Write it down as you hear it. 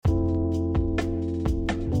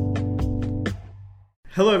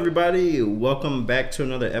Hello, everybody. Welcome back to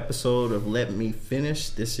another episode of Let Me Finish.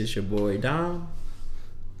 This is your boy Dom.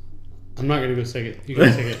 I'm not gonna go second. You go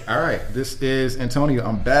second. All right, this is Antonio.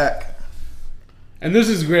 I'm back. And this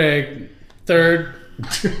is Greg. Third.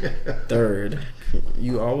 Third.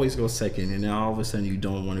 You always go second, and then all of a sudden you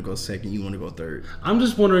don't want to go second. You want to go third. I'm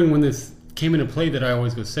just wondering when this came into play that I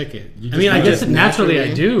always go second. You I mean, I just- guess naturally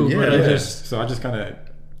I do, Yeah. but So I just kind of,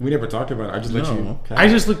 we never talked about it. I just let you. I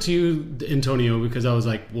just looked to you, Antonio, because I was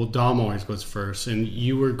like, well, Dom always goes first, and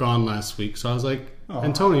you were gone last week, so I was like,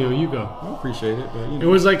 Antonio, you go. I appreciate it, but you It know.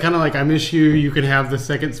 was like kind of like, I miss you. You can have the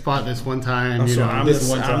second spot this one time. You So know, I'm this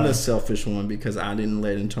one I'm time. the selfish one because I didn't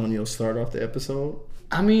let Antonio start off the episode.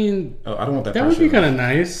 I mean, Oh, I don't want that. that would pressure. be kind of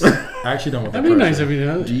nice. I actually don't want that. That'd be nice pressure. if you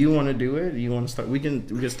know. Do you want to do it? Do you want to start? We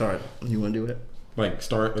can start. You want to do it? Like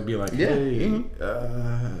start would be like, Yeah. hey,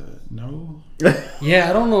 no. Yeah,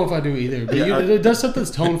 I don't know if I do either, but Yeah, it does set this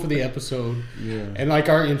tone for the episode. Yeah. And like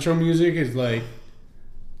our intro music is like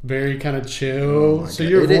very kind of Oh chill, my so God.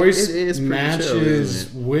 your It voice is pretty matches chill,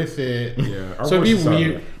 isn't with it. Yeah. Our So it'd be voices are-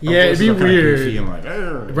 weird. our Yeah, it'd voices be are kinda weird. goofy and like,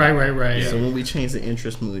 "Arr." Right. So when we change the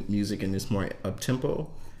interest music and it's more up tempo,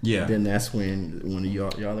 Yeah. then that's when y'all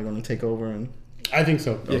are gonna take over, and I think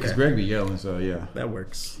so. Yeah, because Okay. Greg be yelling, so yeah. that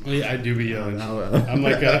works. Yeah, I do be yelling. I'll- I'm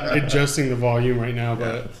like adjusting the volume right now,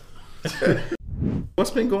 but What's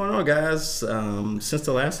been going on, guys? Since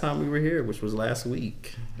the last time we were here, which was last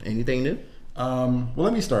week. Anything new? Well,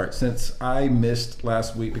 let me start. Since I missed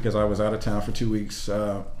last week because I was out of town for 2 weeks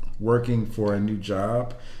working for a new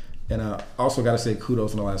job. And also got to say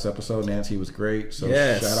kudos on the last episode. Nancy was great. So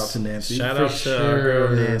Yes. shout out to Nancy. Shout for out to our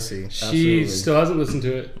girl Nancy. she Absolutely. still hasn't listened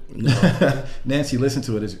to it. Nancy, listen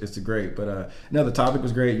to it. It's great. But no, the topic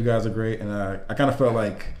was great. You guys are great. And I kind of felt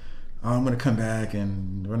like, oh, I'm going to come back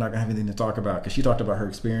and we're not going to have anything to talk about. Because she talked about her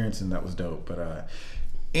experience and that was dope. But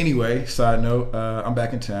anyway, side note, I'm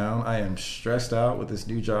back in town. I am stressed out with this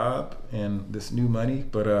new job and this new money.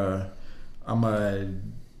 But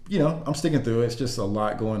I'm sticking through it. It's just a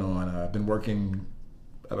lot going on. I've been working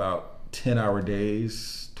about 10-hour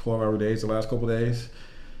days, 12-hour days the last couple of days.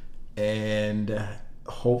 And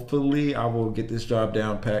hopefully I will get this job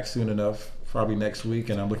down packed soon enough, probably next week.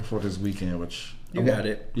 And I'm looking forward to this weekend, which... You got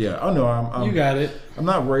it. Yeah, I know. I'm You got it. I'm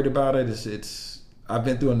not worried about it. It's I've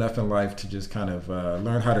been through enough in life to just kind of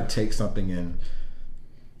learn how to take something and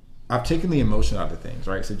I've taken the emotion out of things,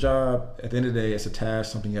 right? It's a job. At the end of the day, it's a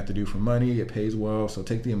task, something you have to do for money. It pays well. So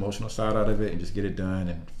take the emotional side out of it and just get it done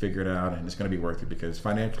and figure it out. And it's going to be worth it because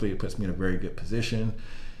financially it puts me in a very good position.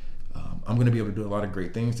 I'm going to be able to do a lot of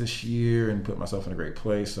great things this year and put myself in a great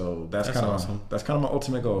place. So that's kind of awesome. that's kind of my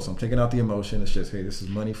ultimate goal. So I'm taking out the emotion. It's just, hey, this is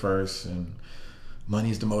money first and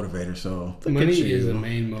money is the motivator. So Look Money at you. is the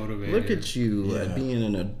main motivator. Look at you, Yeah. being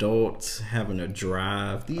an adult, having a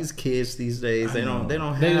drive. These kids these days, they don't They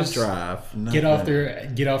have just- drive. Get off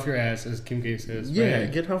nothing. get off your ass, as Kim K says. Yeah,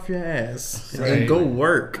 right? get off your ass Right. and go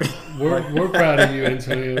work. We're proud of you,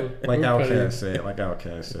 Antonio. Like We're proud of you.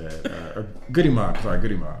 Outkast said, or Goody Mob. Sorry,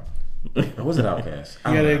 Goody Mob. Or was it Outkast?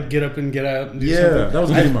 You gotta get up and get out. And do Yeah, something. that was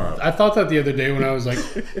a Goody Mob. I thought that the other day when I was like,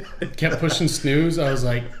 kept pushing snooze. I was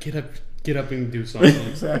like, get up and do something.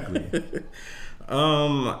 Exactly.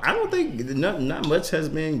 I don't think not much has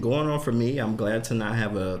been going on for me. I'm glad to not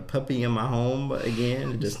have a puppy in my home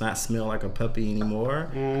again. It does not smell like a puppy anymore.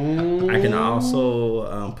 I can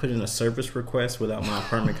also put in a service request without my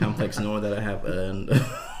apartment complex knowing that I have an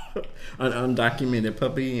undocumented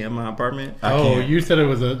puppy in my apartment. Oh, can't. you said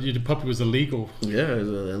the puppy was illegal. Yeah, there's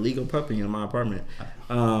an illegal puppy in my apartment.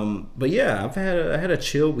 But yeah, I had a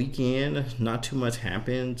chill weekend. Not too much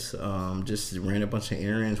happened. Just ran a bunch of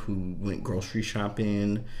errands. We went grocery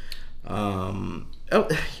shopping. Oh,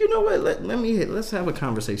 you know what? Let's have a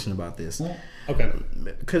conversation about this. Okay.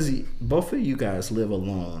 Because both of you guys live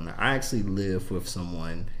alone. I actually live with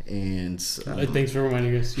someone, and Thanks for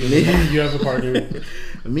reminding us. You have a partner.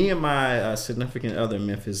 me and my significant other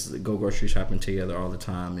Memphis go grocery shopping together all the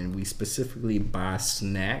time, and we specifically buy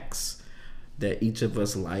snacks that each of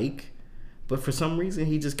us like. But for some reason,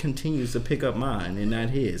 he just continues to pick up mine and not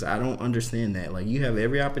his. I don't understand that. Like, you have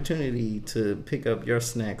every opportunity to pick up your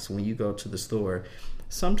snacks when you go to the store.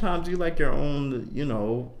 Sometimes you like your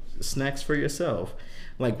own, snacks for yourself.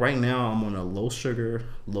 Like right now, I'm on a low sugar,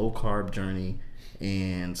 low carb journey,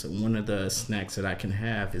 and one of the snacks that I can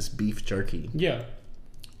have is beef jerky. Yeah.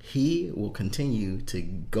 He will continue to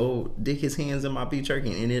go dig his hands in my beef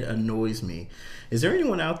jerky, and it annoys me. Is there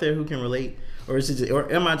anyone out there who can relate, or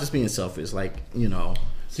am I just being selfish? Like,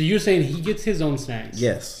 So you're saying he gets his own snacks?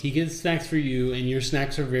 Yes. He gets snacks for you, and your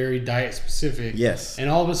snacks are very diet specific. Yes. And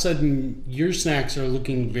all of a sudden, your snacks are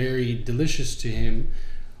looking very delicious to him.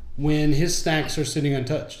 when his snacks are sitting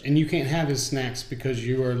untouched, and you can't have his snacks because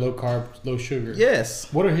you are low carb, low sugar.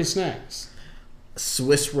 Yes. What are his snacks?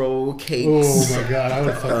 Swiss roll cakes. Oh my god, I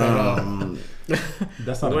would fuck that up.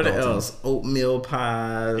 That's not What adulting. else? Oatmeal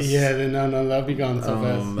pies. Yeah, then no, that'd be gone so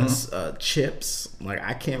fast. That's, chips. Like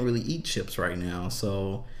I can't really eat chips right now,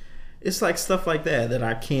 so it's like stuff like that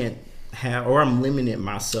I can't have, or I'm limiting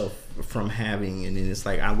myself from having. And then it's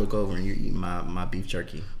like I look over and you're eating my beef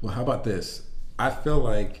jerky. Well, how about this? I feel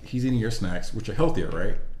like he's eating your snacks, which are healthier,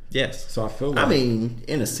 right? Yes. So I feel like... I mean,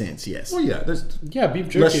 in a sense, yes. Well, yeah. There's Yeah, beef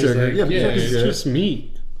jerky less is sugar. like, Yeah, beef jerky is it's good. just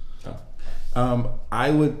meat. I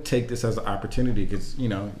would take this as an opportunity because,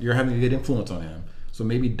 you're having a good influence on him. So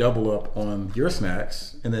maybe double up on your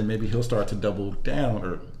snacks, and then maybe he'll start to double down,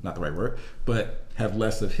 or not the right word, but have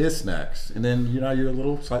less of his snacks. And then, you're a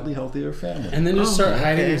little slightly healthier family. And then just start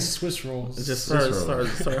hiding okay. his Swiss rolls. Just Swiss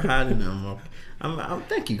start hiding them.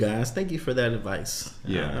 Thank you guys. Thank you for that advice.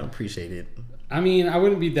 Yeah. I appreciate it. I mean, I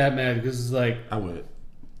wouldn't be that mad because it's like, I would.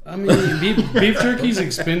 I mean, beef jerky's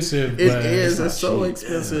expensive. It but is. not It's so cheap.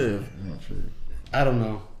 expensive. I'm not sure. I don't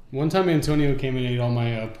know. One time Antonio came and ate all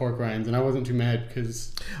my pork rinds, and I wasn't too mad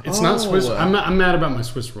because it's not Swiss. I'm mad about my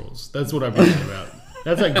Swiss rolls. That's what I'm mad about.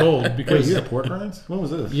 That's like gold Wait, because you had pork rinds? When was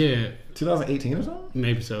this? yeah, 2018 or something?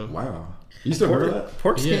 maybe so. Wow. You still remember that?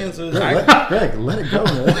 Pork skins are. Greg, let it go,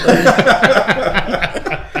 man.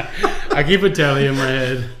 I keep a tally in my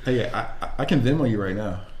head. Hey, I can Venmo you right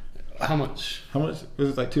now. How much? How much? Was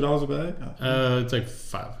it like $2 a bag? It's like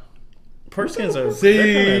 $5. Pork skins are. See,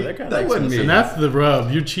 they're kind that of wasn't me. And that's the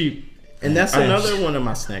rub. You're cheap. And that's another one of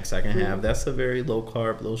my snacks I can have. That's a very low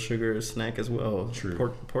carb, low sugar snack as well. True.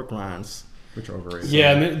 Pork rinds. Which are overrated.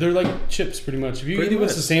 Yeah, and they're like chips pretty much. If you Pretty eat it with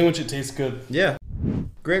much. a sandwich, it tastes good. Yeah.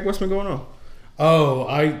 Greg, what's been going on? Oh,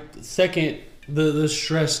 I second the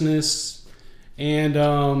stressness and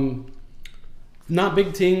not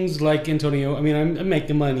big things like Antonio. I mean, I'm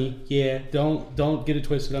making money. Yeah, don't get it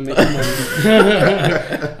twisted. I'm making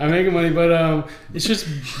money. I'm making money, but it's just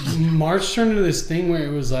March turned into this thing where it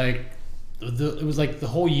was like the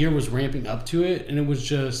whole year was ramping up to it, and it was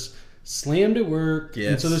just slammed at work.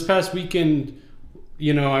 Yes. And so this past weekend,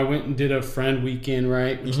 I went and did a friend weekend,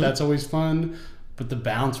 right? Which that's always fun. But the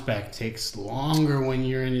bounce back takes longer when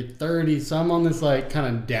you're in your 30s. So I'm on this like kind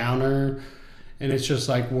of downer, and it's just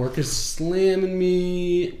like work is slamming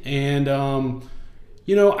me. And,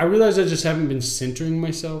 I realize I just haven't been centering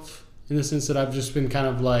myself in the sense that I've just been kind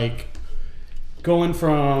of like going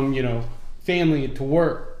from, family to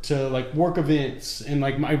work to like work events. And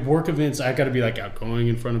like my work events, I got to be like outgoing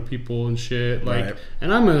in front of people and shit. Like, Right.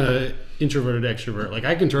 and I'm a introverted extrovert. Like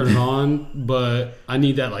I can turn it on, but I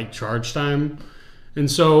need that like charge time. And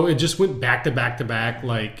so it just went back to back to back,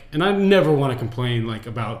 like, and I never want to complain like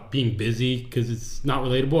about being busy because it's not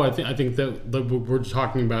relatable. I think that what we're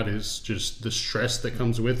talking about is just the stress that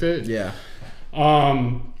comes with it. Yeah.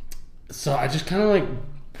 So I just kind of like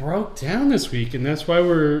broke down this week, and that's why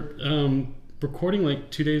we're recording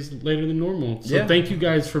like 2 days later than normal. So Yeah. thank you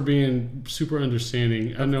guys for being super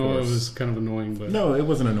understanding. I know course. it was kind of annoying, but No, it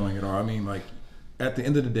wasn't annoying at all. I mean, like, at the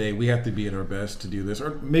end of the day, we have to be at our best to do this.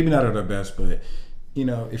 Or maybe not at our best, but,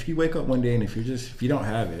 if you wake up one day and if you don't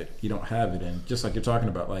have it, you don't have it. And just like you're talking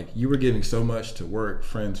about, like, you were giving so much to work,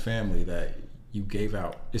 friends, family that you gave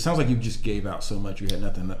out. It sounds like you just gave out so much. You had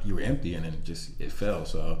nothing. You were empty, and it fell.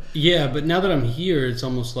 So yeah. But now that I'm here, it's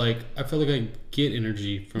almost like I feel like I get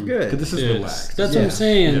energy from Good. 'cause this is this. relaxed. That's what I'm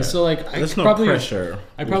saying. Yeah. So like, There's I no probably pressure.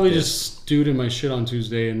 I probably with just stewed in my shit on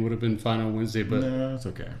Tuesday and would have been fine on Wednesday. But no, it's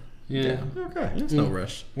okay. yeah, Okay. There's no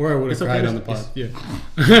rush. or I would have It's okay. cried on the pod. Yeah.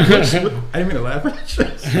 I didn't mean to laugh at you.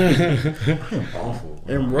 I am awful.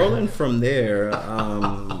 And rolling from there,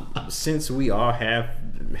 since we all have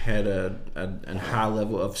had a high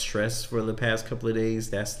level of stress for the past couple of days,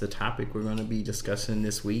 that's the topic we're going to be discussing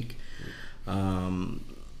this week.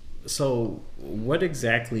 So what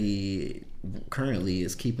exactly currently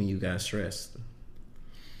is keeping you guys stressed?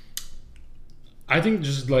 I think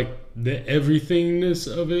just like the everythingness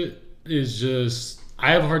of it is just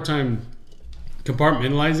I have a hard time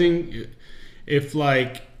compartmentalizing. If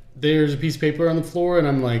like there's a piece of paper on the floor and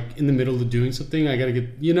I'm like in the middle of doing something, I gotta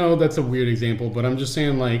get that's a weird example, but I'm just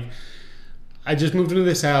saying like I just moved into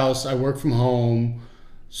this house, I work from home,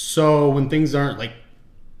 so when things aren't like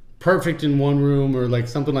perfect in one room or like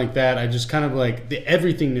something like that, I just kind of like the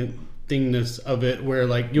everythingness of it where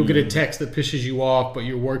like you'll get a text that pisses you off but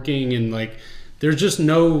you're working and like there's just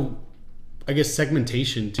no, I guess,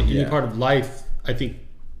 segmentation to any part of life, I think,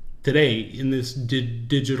 today in this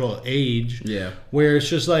digital age. Yeah. Where it's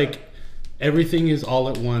just like everything is all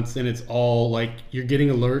at once, and it's all like you're getting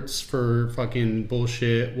alerts for fucking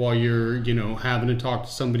bullshit while you're, you know, having to talk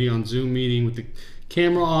to somebody on Zoom meeting with the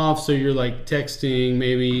camera off, so you're like texting,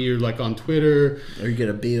 maybe you're like on Twitter, or you get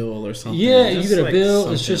a bill or something. Yeah, Just you get a like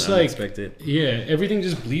bill. It's something just unexpected. like, yeah, everything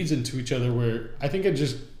just bleeds into each other. Where I think it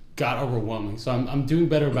just got overwhelming. So I'm doing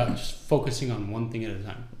better about just focusing on one thing at a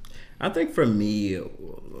time. I think for me,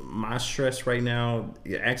 my stress right now,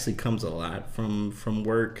 it actually comes a lot from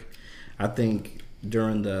work. I think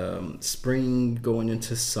during the spring going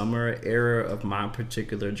into summer era of my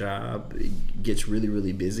particular job, it gets really,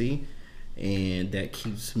 really busy. And that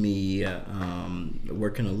keeps me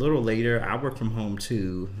working a little later. I work from home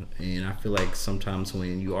too. And I feel like sometimes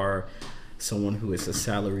when you are someone who is a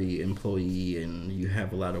salary employee and you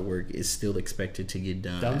have a lot of work, it's still expected to get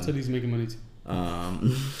done. Dalvin said he's making money too.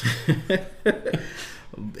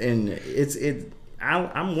 And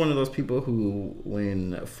I'm one of those people who,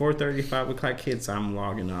 when 4:30, 5 o'clock hits, I'm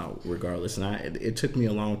logging out regardless. And it took me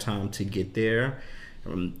a long time to get there.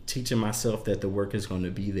 I'm teaching myself that the work is going to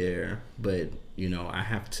be there, but you know, I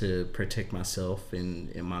have to protect myself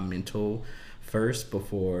and my mental first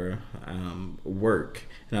before work.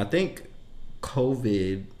 And I think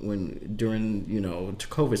COVID's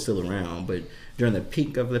still around, but during the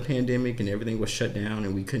peak of the pandemic and everything was shut down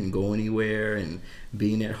and we couldn't go anywhere, and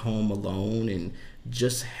being at home alone and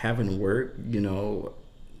just having work, you know,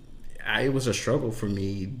 it was a struggle for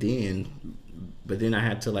me then. But then I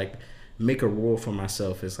had to like make a rule for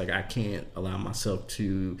myself. It's like I can't allow myself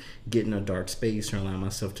to get in a dark space or allow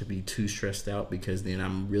myself to be too stressed out, because then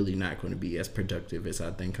I'm really not going to be as productive as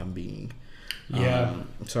I think I'm being. Yeah.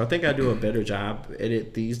 So I think I do a better job at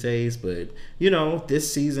it these days, but you know,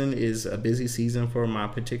 this season is a busy season for my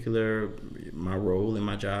role in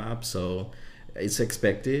my job, so it's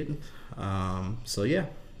expected. So yeah,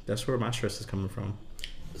 that's where my stress is coming from.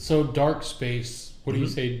 So dark space. What do you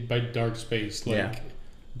say by dark space? Like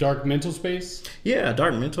dark mental space? Yeah,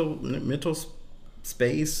 dark mental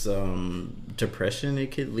space, depression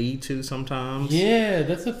it could lead to sometimes. Yeah,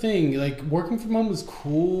 that's the thing. Like, working from home is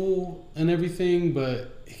cool and everything,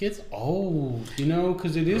 but it gets old, you know,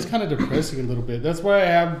 because it is kind of depressing a little bit. That's why I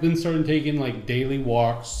have been starting taking like daily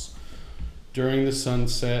walks during the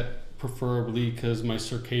sunset, preferably, because my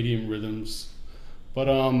circadian rhythms. But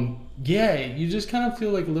yeah, you just kind of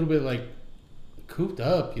feel like a little bit like cooped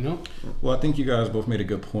up, you know. Well, I think you guys both made a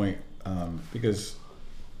good point, because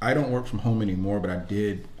I don't work from home anymore, but I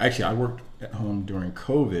worked at home during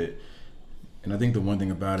COVID. And I think the one thing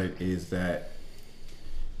about it is that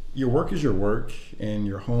your work is your work and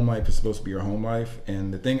your home life is supposed to be your home life.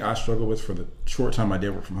 And the thing I struggle with for the short time I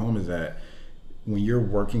did work from home is that when you're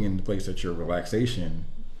working in the place that's your relaxation,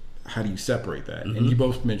 how do you separate that? And you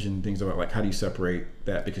both mentioned things about like, how do you separate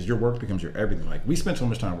that? Because your work becomes your everything. Like, we spend so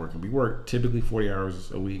much time working. We work typically 40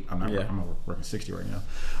 hours a week. I'm working 60 right now.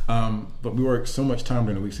 But we work so much time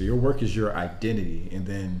during the week. So your work is your identity. And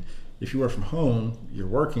then if you work from home, you're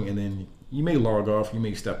working, and then you may log off, you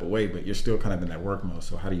may step away, but you're still kind of in that work mode.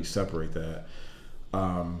 So how do you separate that?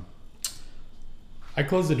 I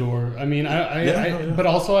close the door. I mean, but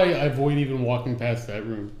also I avoid even walking past that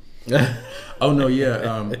room. Oh no,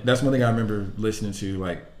 yeah. That's one thing I remember listening to,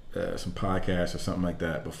 like some podcasts or something like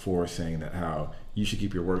that before, saying that how you should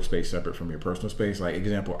keep your workspace separate from your personal space. Like,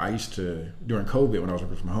 example, I used to, during COVID when I was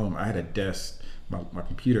working from home, I had a desk, my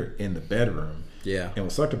computer in the bedroom. Yeah. And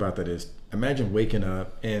what sucked about that is, imagine waking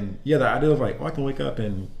up and the idea of like, I can wake up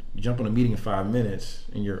and jump on a meeting in 5 minutes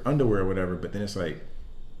in your underwear or whatever, but then it's like,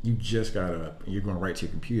 you just got up and you're going right to your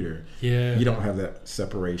computer. Yeah. You don't have that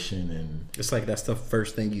separation, and it's like that's the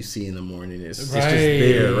first thing you see in the morning. It's just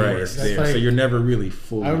there, right? It's there. Like, so you're never really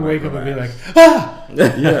fully. I would wake up and be like, ah!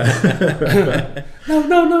 Yeah.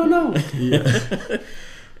 No. Yeah.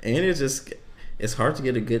 And it's hard to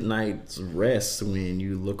get a good night's rest when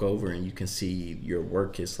you look over and you can see your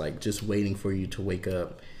work is like just waiting for you to wake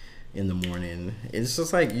up in the morning. It's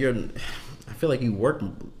just like I feel like you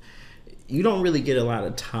don't really get a lot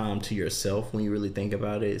of time to yourself when you really think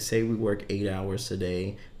about it. Say we work 8 hours a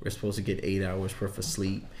day. We're supposed to get 8 hours worth of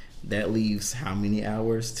sleep. That leaves how many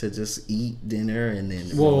hours to just eat dinner and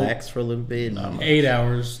then relax for a little bit? 8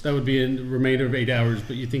 hours. That would be a remainder of 8 hours.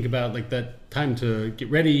 But you think about like that time to get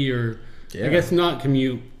ready, or I guess not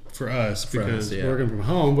commute for us because we're working from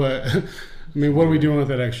home. But I mean, what are we doing with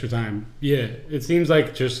that extra time? Yeah, it seems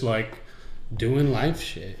like just like doing life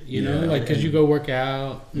shit, you know, like because you go work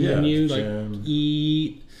out, and then you like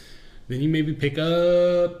eat, then you maybe pick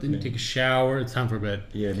up, then you take a shower. It's time for bed.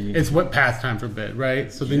 Yeah, it's past time for bed,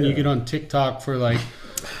 right? So then you get on TikTok for like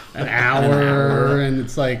an hour, and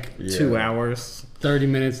it's like 2 hours, 30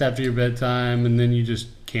 minutes after your bedtime, and then you just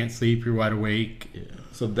can't sleep, you're wide awake. Yeah.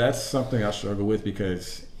 So that's something I struggle with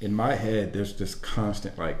because in my head, there's this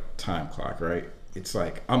constant like time clock, right? It's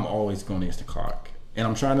like I'm always going against the clock, and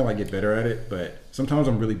I'm trying to like get better at it. But sometimes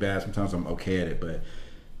I'm really bad. Sometimes I'm okay at it. But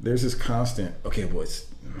there's this constant. Okay, well,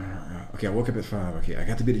 I woke up at 5. Okay, I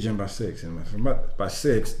got to be at the gym by 6, and by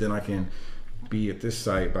 6, then I can be at this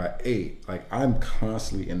site by 8. Like I'm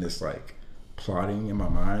constantly in this like plotting in my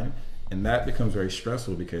mind, and that becomes very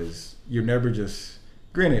stressful because you're never just.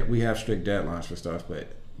 Granted, we have strict deadlines for stuff, but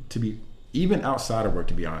to be even outside of work,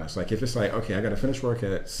 to be honest, like if it's like, okay, I got to finish work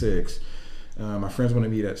at 6, my friends want to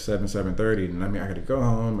meet at 7:30, and I mean, I got to go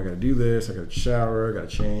home, I got to do this, I got to shower, I got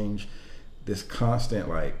to change. This constant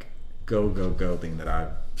like go thing that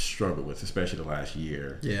I've struggled with, especially the last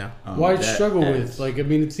year. Yeah. Why struggle with? Like, I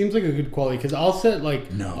mean, it seems like a good quality because I'll set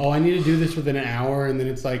like, I need to do this within an hour, and then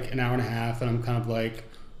it's like an hour and a half, and I'm kind of like,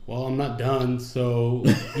 well, I'm not done, so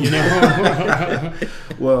you know.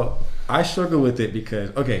 Well, I struggle with it because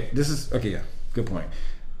good point.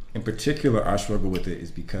 In particular, I struggle with it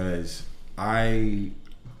is because when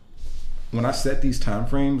I set these time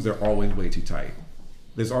frames, they're always way too tight.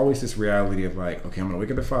 There's always this reality of like, okay, I'm gonna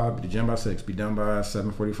wake up at 5, be at the gym by 6, be done by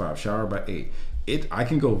 7:45, shower by 8. I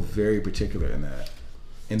can go very particular in that,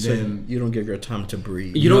 and so then you don't give your time to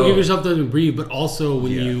breathe. You don't give yourself time to breathe, but also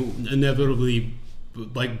when you inevitably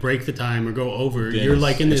like break the time or go over, you're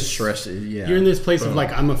like in this stress. Yeah, you're in this place of like,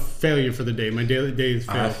 I'm a failure for the day. My daily day is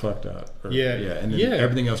failed. I fucked up. And then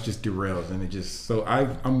everything else just derails, and it just. So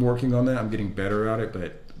I'm working on that. I'm getting better at it,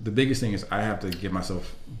 but the biggest thing is I have to give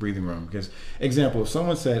myself breathing room. Because, example, if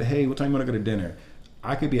someone said, "Hey, what time you want to go to dinner?"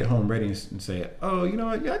 I could be at home ready and say, "Oh, you know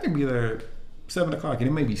what? Yeah, I can be there 7:00, and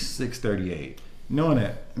it may be 6:38." Knowing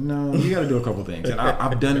that, no, you got to do a couple things, and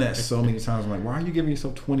I've done that so many times. I'm like, why are you giving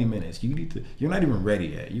yourself 20 minutes? You're not even ready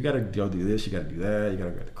yet. You got to go do this. You got to do that. You got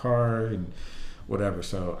to get the car and whatever.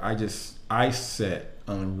 So I set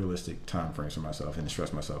unrealistic time frames for myself and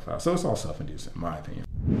stress myself out. So it's all self-induced, in my opinion.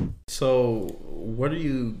 So what are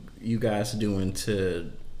you guys doing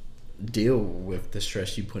to deal with the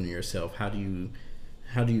stress you put on yourself? How do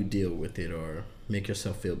you deal with it or make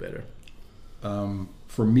yourself feel better?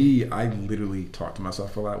 For me, I literally talk to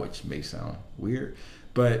myself a lot, which may sound weird,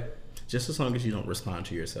 but just as long as you don't respond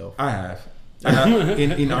to yourself. I have.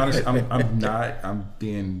 In honesty, I'm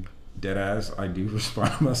being dead ass. I do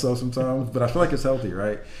respond to myself sometimes, but I feel like it's healthy,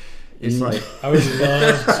 right? It's like I would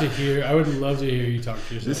love to hear you talk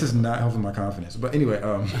to yourself. This is not helping my confidence. But anyway,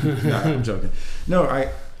 I'm joking. No,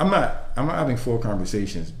 I'm not having full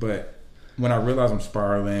conversations, but when I realize I'm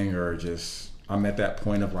spiraling or just I'm at that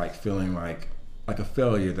point of like feeling like a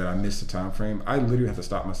failure that I missed the time frame, I literally have to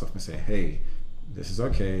stop myself and say, hey, this is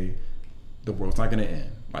okay. The world's not gonna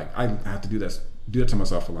end. Like I have to do that to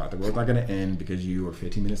myself a lot. The world's not gonna end because you were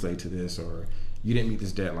 15 minutes late to this or you didn't meet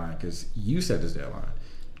this deadline because you set this deadline.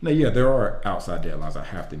 Now, yeah, there are outside deadlines I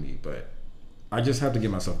have to meet, but I just have to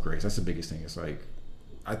give myself grace. That's the biggest thing. It's like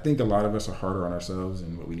I think a lot of us are harder on ourselves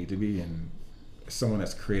than what we need to be, and someone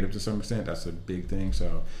that's creative to some extent, that's a big thing.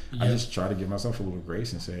 So I just try to give myself a little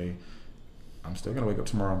grace and say, I'm still going to wake up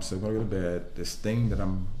tomorrow. I'm still going to go to bed. This thing that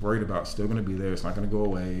I'm worried about is still going to be there. It's not going to go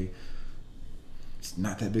away. It's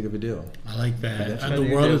not that big of a deal. I like that. The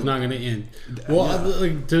world is not going to end. Well,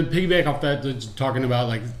 like, to piggyback off that, just talking about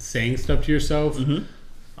like saying stuff to yourself.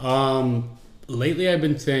 Mm-hmm. Lately I've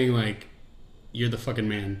been saying like, you're the fucking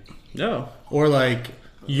man. No. Or like,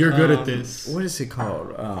 you're good at this. What is it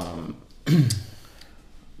called?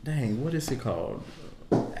 Dang, what is it called?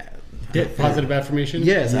 Positive affirmation?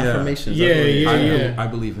 Yes, affirmations. Yeah. I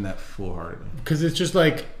believe in that full-heartedly. Because it's just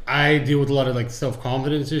like, I deal with a lot of like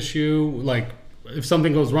self-confidence issue. Like, if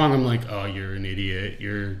something goes wrong, I'm like, oh, you're an idiot.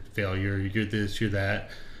 You're a failure. You're this, you're that.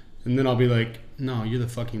 And then I'll be like, no, you're the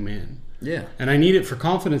fucking man. Yeah. And I need it for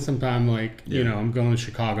confidence sometime. Like, you know, I'm going to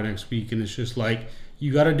Chicago next week, and it's just like,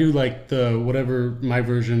 you got to do like the whatever my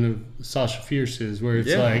version of Sasha Fierce is, where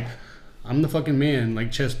it's like, I'm the fucking man,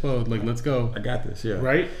 like chest bowed, like let's go. I got this, yeah.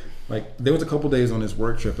 Right? Like there was a couple days on this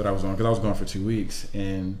work trip that I was on because I was gone for 2 weeks,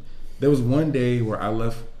 and there was one day where I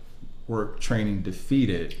left work training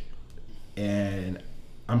defeated, and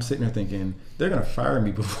I'm sitting there thinking they're gonna fire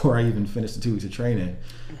me before I even finish the 2 weeks of training.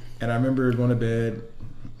 And I remember going to bed.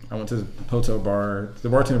 I went to the hotel bar. The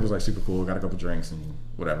bartender was like super cool. Got a couple drinks and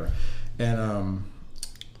whatever. And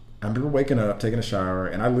I remember waking up, taking a shower,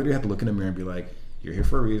 and I literally had to look in the mirror and be like, "You're here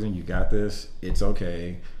for a reason. You got this. It's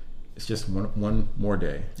okay. It's just one more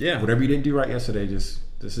day. Yeah. Whatever you didn't do right yesterday, just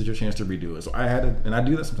this is your chance to redo it." So I had to, and I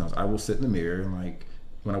do that sometimes. I will sit in the mirror and like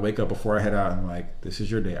when I wake up before I head out, I'm like, "This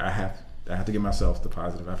is your day. I have I have to give myself the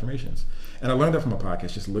positive affirmations. And I learned that from a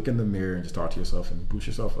podcast. Just look in the mirror and just talk to yourself and boost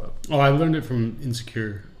yourself up. Oh, I learned it from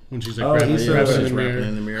Insecure when she's like Oh, rapping, he's rapping rapping in the mirror.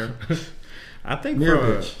 in the mirror. I think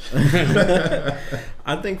Mirror for bitch.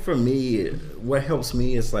 I think for me, what helps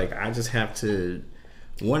me is like I just have to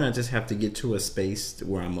get to a space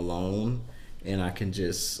where I'm alone and I can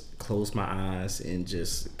just close my eyes and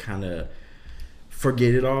just kind of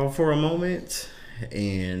forget it all for a moment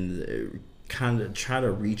and kind of try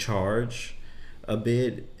to recharge a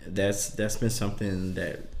bit. That's been something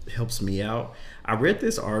that helps me out. I read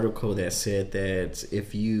this article that said that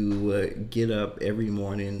if you get up every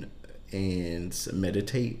morning and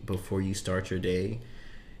meditate before you start your day,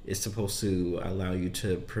 it's supposed to allow you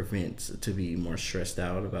to to be more stressed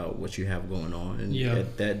out about what you have going on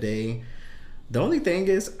at that day. The only thing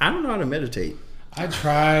is, I don't know how to meditate. I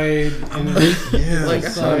tried, and Like,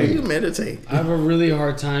 how do you meditate? I have a really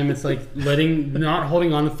hard time. It's like not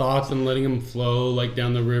holding on to thoughts and letting them flow like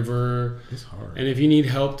down the river. It's hard. And if you need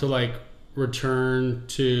help to like return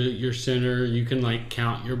to your center, you can like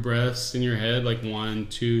count your breaths in your head, like 1,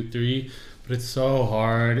 2, 3. But it's so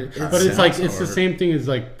hard. But it's like it's the same thing as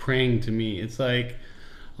like praying to me. It's like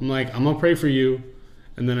I'm gonna pray for you,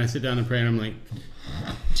 and then I sit down and pray, and I'm like,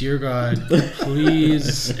 dear God,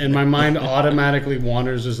 please, and my mind automatically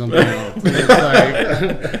wanders to something else.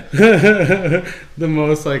 It's like the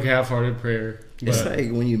most like half-hearted prayer. It's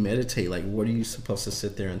like when you meditate, like what are you supposed to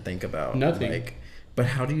sit there and think about? Nothing. Like, but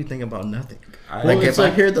how do you think about nothing? Well, if I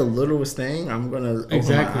hear the littlest thing, I'm gonna open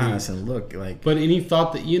Exactly. my eyes and look. Like, But any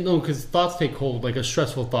thought that because thoughts take hold, like a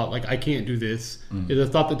stressful thought, like I can't do this, is a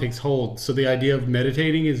thought that takes hold. So the idea of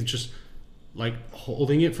meditating is just like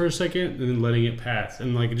holding it for a second and then letting it pass,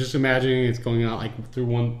 and like just imagining it's going out like through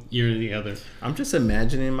one ear and the other. I'm just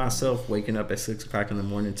imagining myself waking up at 6 o'clock in the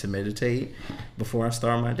morning to meditate before I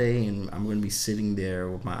start my day, and I'm gonna be sitting there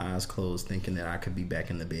with my eyes closed, thinking that I could be back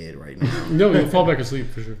in the bed right now. No, you'll fall back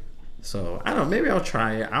asleep for sure. So I don't. Maybe I'll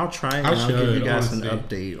try it. I'll try it. And I'll give should, you guys honestly. an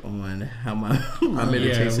update on how my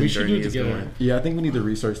meditation we should do journey it is together. going. Yeah, I think we need to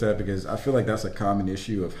research that because I feel like that's a common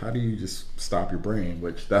issue of how do you just stop your brain,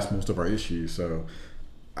 which that's most of our issues. So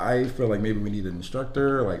I feel like maybe we need an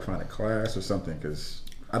instructor, like find a class or something, because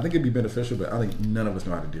I think it'd be beneficial, but I think none of us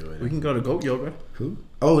know how to do it. We can go to goat yoga. Who?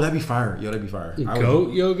 Oh, that'd be fire. Yo, that'd be fire.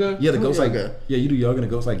 Goat yoga? Yeah, the Goat goats yoga. like you do yoga and the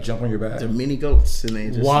goats like jump on your back. They're mini goats, and they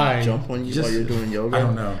just Why? jump on you Just- while you're doing yoga. I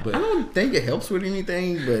don't know, but I don't think it helps with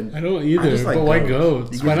anything, but I don't either. I just like but why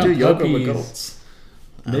goats. goats? you Why can not do yoga puppies? with goats.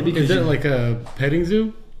 maybe Is because it like a petting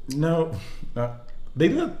zoo? no, they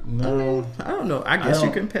look no. I don't know. I guess I you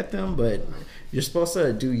don't- can pet them, but you're supposed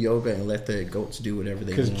to do yoga and let the goats do whatever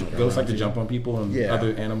they Because want. goats like around to you. jump on people and Yeah.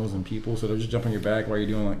 other animals and people, so they'll just jump on your back while you're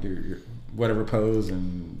doing like your whatever pose.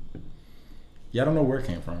 And yeah, I don't know where it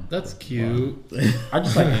came from. That's cute. I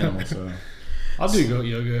just like animals, so I'll do goat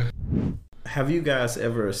yoga. Have you guys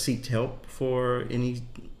ever sought help for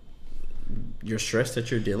your stress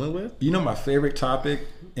that you're dealing with? you know my favorite topic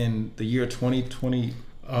in the year 2020.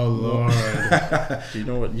 Oh Lord. Do you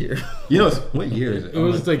know what year? You know what year is it? It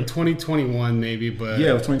was like 2021 maybe, but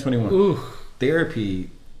yeah, it was 2021. Ooh. Therapy,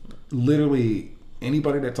 literally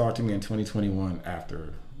anybody that talked to me in 2021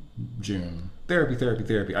 after June,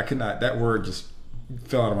 therapy. I could not. That word just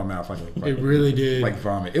fell out of my mouth like It really did. like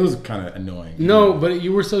vomit. It was kind of annoying. No, but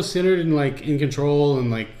you were so centered and like in control and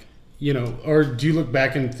like, or do you look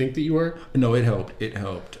back and think that you were? No, it helped. It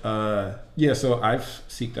helped. Yeah, so I've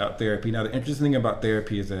seeked out therapy. Now, the interesting thing about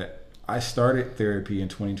therapy is that I started therapy in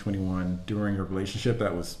 2021 during a relationship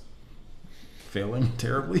that was failing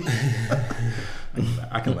terribly.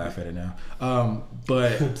 I can laugh at it now.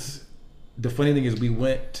 But the funny thing is we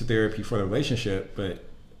went to therapy for the relationship, but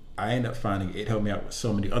I ended up finding it helped me out with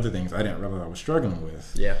so many other things I didn't realize I was struggling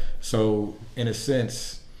with. Yeah. So, in a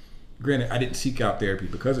sense, granted, I didn't seek out therapy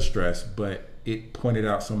because of stress, but it pointed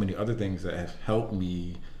out so many other things that have helped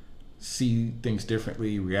me see things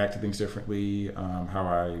differently, react to things differently,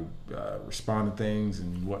 how I respond to things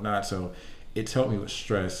and whatnot. So it's helped me with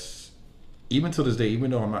stress, even to this day, even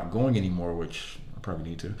though I'm not going anymore, which I probably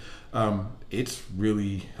need to. It's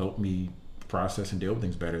really helped me process and deal with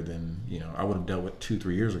things better than I would have dealt with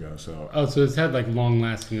 2-3 years ago. So So it's had like long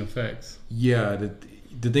lasting effects. yeah,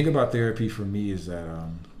 the thing about therapy for me is that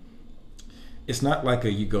it's not like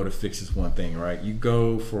you go to fix this one thing, right? You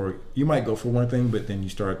might go for one thing, but then you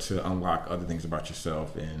start to unlock other things about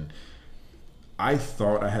yourself. And I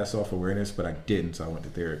thought I had self-awareness, but I didn't, so I went to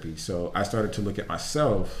therapy. So I started to look at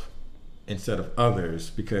myself instead of others,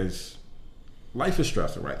 because life is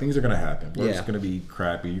stressful, right? Things are going to happen. Work's going to be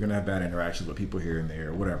crappy. You're going to have bad interactions with people here and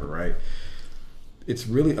there, whatever, right? It's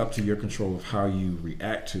really up to your control of how you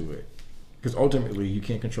react to it. Because ultimately, you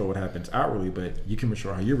can't control what happens outwardly, but you can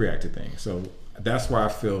control how you react to things. So that's why I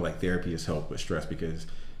feel like therapy has helped with stress, because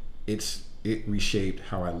it reshaped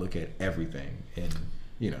how I look at everything and,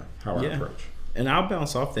 how I approach. And I'll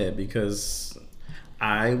bounce off that because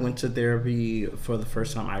I went to therapy for the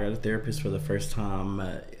first time. I got a therapist for the first time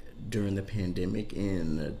during the pandemic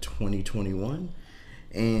in 2021.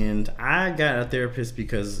 And I got a therapist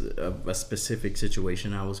because of a specific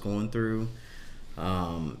situation I was going through.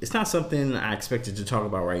 It's not something I expected to talk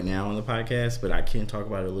about right now on the podcast, but I can talk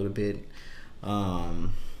about it a little bit. My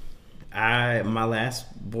last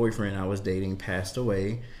boyfriend I was dating passed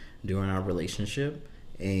away during our relationship,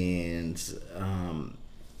 and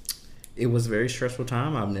it was a very stressful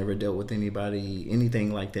time. I've never dealt with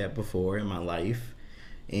anything like that before in my life,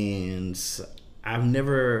 and I've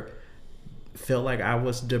never felt like I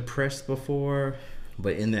was depressed before,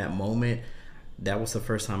 but in that moment, that was the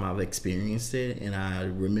first time I've experienced it. And I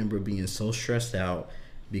remember being so stressed out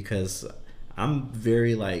because I'm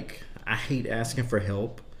very I hate asking for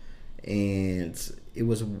help. And it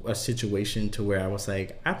was a situation to where I was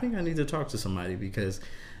like, I think I need to talk to somebody because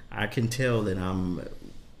I can tell that I'm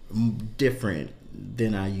different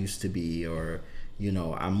than I used to be, or,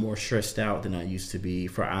 I'm more stressed out than I used to be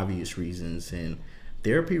for obvious reasons. And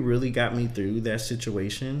therapy really got me through that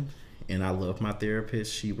situation. And I love my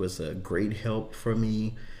therapist. She was a great help for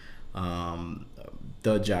me.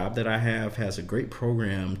 The job that I have has a great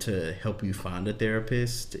program to help you find a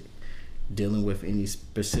therapist dealing with any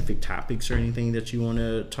specific topics or anything that you want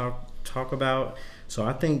to talk about. So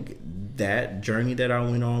I think that journey that I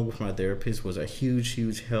went on with my therapist was a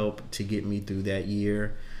huge help to get me through that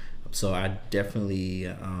year. So I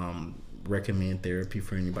definitely recommend therapy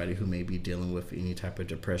for anybody who may be dealing with any type of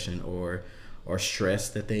depression or stress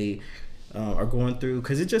that they are going through,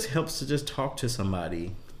 because it just helps to just talk to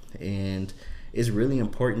somebody. And it's really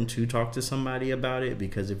important to talk to somebody about it,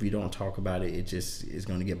 because if you don't talk about it, it just is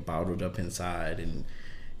going to get bottled up inside, and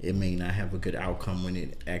it may not have a good outcome when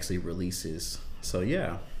it actually releases. So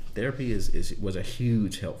yeah, therapy was a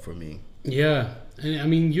huge help for me. Yeah, and I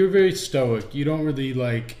mean, you're very stoic. You don't really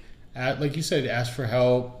like you said, ask for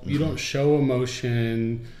help. You don't show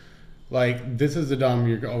emotion. Like, this is the Dom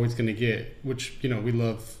you're always going to get, which, we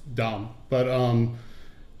love Dom. But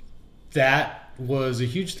that was a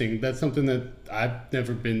huge thing. That's something that I've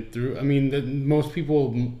never been through. I mean, that most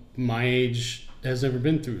people my age has never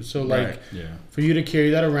been through. So, for you to carry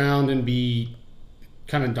that around and be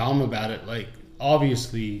kind of Dom about it,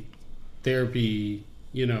 obviously therapy,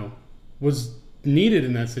 was needed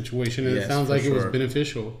in that situation. And it sounds like it was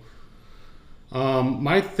beneficial.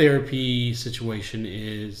 My therapy situation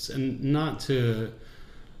is, and not to,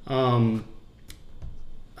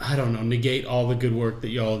 negate all the good work that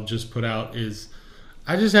y'all just put out, is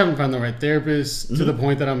I just haven't found the right therapist to the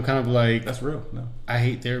point that I'm kind of like, that's real. No, I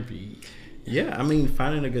hate therapy. Yeah, I mean,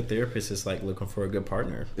 finding a good therapist is like looking for a good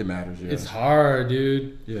partner. It matters. Yeah, it's hard,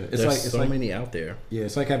 dude. Yeah, There's so many out there. Yeah,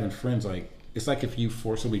 it's like having friends. It's like if you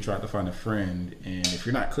forcibly try to find a friend, and if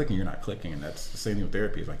you're not clicking, you're not clicking, and that's the same thing with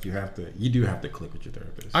therapy. It's like you do have to click with your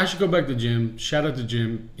therapist. I should go back to Jim. Shout out to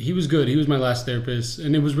Jim. He was good. He was my last therapist,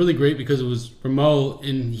 and it was really great because it was remote,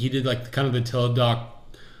 and he did kind of the teledoc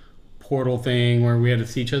portal thing where we had to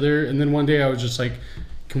see each other. And then one day I was just like,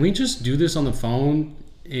 can we just do this on the phone?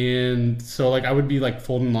 And so I would be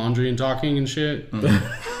folding laundry and talking and shit.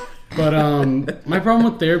 Mm-hmm. But my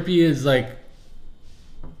problem with therapy is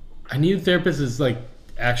I need a therapist is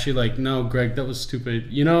actually no, Greg, that was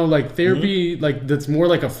stupid. Therapy, that's more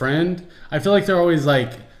like a friend. I feel like they're always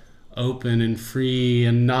open and free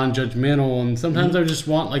and non-judgmental, and sometimes I just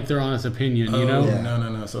want their honest opinion, Yeah.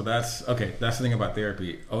 No. So that's the thing about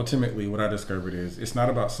therapy. Ultimately, what I discovered is it's not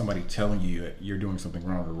about somebody telling you that you're doing something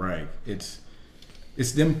wrong or right.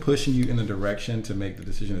 It's them pushing you in the direction to make the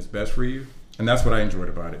decision that's best for you. And that's what I enjoyed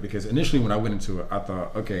about it, because initially when I went into it, I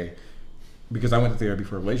thought, okay, because I went to therapy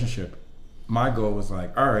for a relationship, my goal was all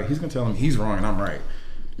right, he's gonna tell him he's wrong and I'm right.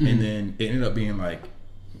 Mm-hmm. And then it ended up being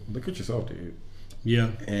look at yourself, dude. Yeah.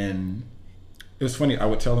 And it was funny, I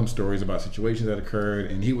would tell him stories about situations that occurred,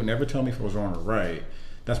 and he would never tell me if I was wrong or right.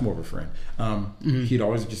 That's more of a friend. He'd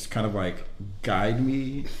always just kind of guide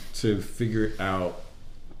me to figure out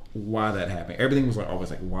why that happened. Everything was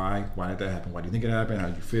always why did that happen? Why do you think it happened? How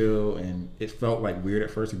did you feel? And it felt weird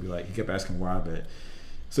at first. He'd be he kept asking why, but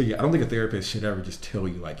so yeah, I don't think a therapist should ever just tell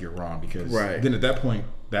you you're wrong, because then at that point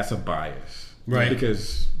that's a bias, right?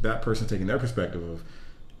 Because that person's taking their perspective of,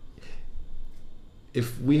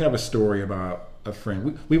 if we have a story about a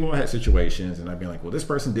friend, we've all had situations, and I've been well, this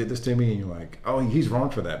person did this to me, and you're oh, he's wrong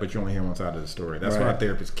for that, but you only hear one side of the story. That's why a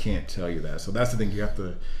therapist can't tell you that. So that's the thing,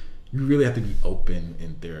 you you really have to be open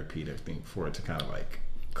in therapy to think for it to kind of like.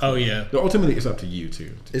 Oh yeah. But ultimately, it's up to you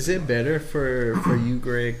too. Is it better for you,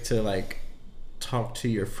 Greg, to like talk to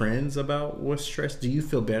your friends about what's stress? Do you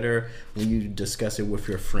feel better when you discuss it with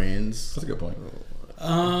your friends? That's a good point.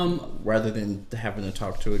 Rather than having to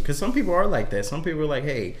talk to it, because some people are like that. Some people are like,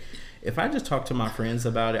 hey, if I just talk to my friends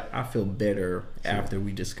about it, I feel better after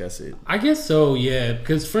we discuss it. I guess so, yeah,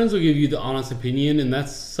 because friends will give you the honest opinion, and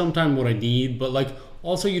that's sometimes what I need. But like,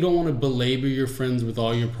 also, you don't want to belabor your friends with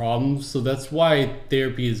all your problems, so that's why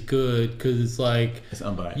therapy is good, because it's like It's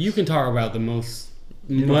unbiased. you can talk about the most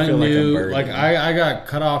You don't feel like a minute. burden. Like I got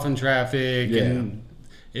cut off in traffic, Yeah. and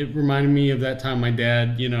it reminded me of that time my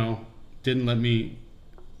dad, didn't let me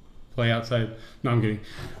play outside. No, I'm kidding.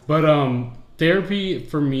 But therapy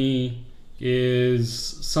for me is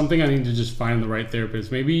something I need to just find the right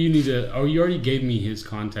therapist. Maybe you need to. Oh, you already gave me his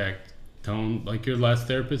contact, Tone. Like your last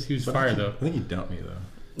therapist, he was fire though. I think he dumped me though.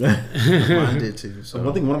 Mine did too. So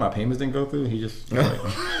One thing, one of my payments didn't go through. He just was like,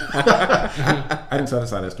 I didn't tell the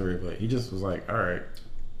side of that story, but he just was like, all right.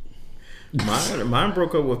 Mine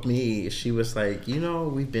broke up with me. She was like,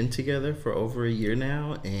 we've been together for over a year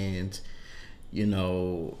now, and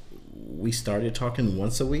we started talking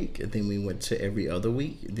once a week, and then we went to every other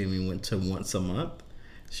week, and then we went to once a month.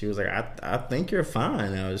 She was like, I think you're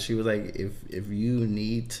fine. She was like, if you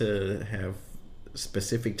need to have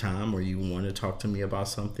specific time or you want to talk to me about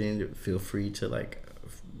something, feel free to like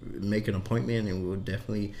make an appointment, and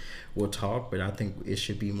we'll talk. But I think it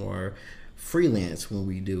should be more freelance when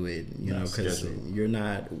we do it, because you're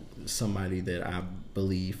not somebody that I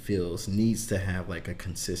believe needs to have like a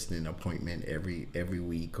consistent appointment every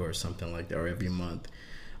week or something like that, or every month.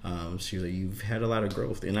 She was like, you've had a lot of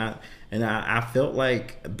growth, and I felt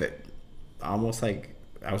like almost like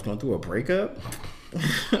I was going through a breakup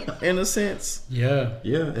in a sense. Yeah.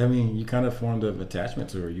 Yeah, I mean, you kind of formed an attachment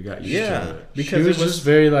to her. You got used to it. Because it was just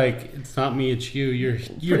very like, it's not me, it's you. You're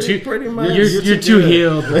pretty much. You're too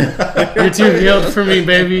healed. You're too healed for me,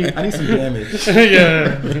 baby. I need some damage.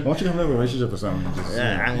 Yeah. Why don't you have another relationship or something? Just,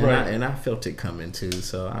 And I felt it coming too,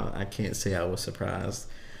 so I can't say I was surprised.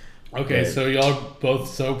 Okay, so y'all both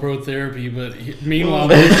so pro therapy, but meanwhile,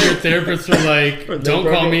 both of your therapists are like, don't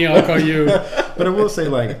call me, I'll call you. But I will say,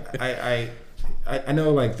 like, I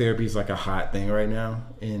know like therapy is like a hot thing right now,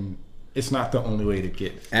 and it's not the only way to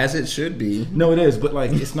get. As it should be. No, it is, but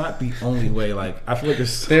like it's not the only way. Like I feel like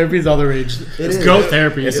there's Therapy's all the rage. It's is. goat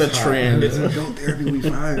therapy. It's a trend. It's goat therapy. We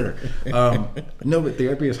fire. No, but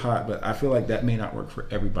therapy is hot, but I feel like that may not work for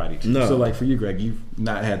everybody. Too. No. So like for you, Greg, you've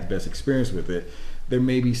not had the best experience with it. There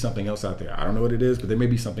may be something else out there. I don't know what it is, but there may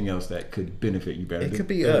be something else that could benefit you better. It could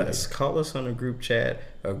be us. Call us on a group chat,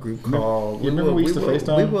 a group call. Remember we used to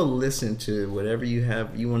FaceTime? We will listen to whatever you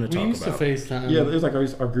want to talk about. We used to FaceTime. Yeah, it was like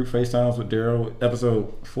our group FaceTimes with Daryl,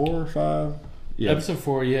 episode 4 or 5. Yeah. Episode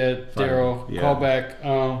 4, yeah, Daryl, Yeah.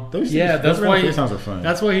 callback. Those that's why FaceTimes are fun.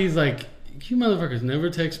 That's why he's like, you motherfuckers never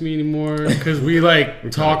text me anymore, because we like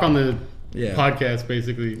talk on the podcast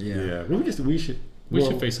basically. Yeah. We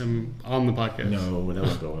should FaceTime on the podcast. No, that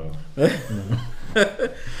won't go well.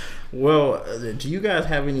 Well, do you guys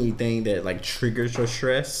have anything that like triggers your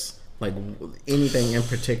stress? Like anything in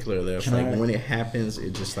particular that's like when it happens,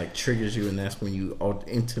 it just like triggers you, and that's when you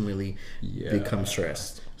intimately become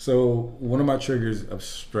stressed. So one of my triggers of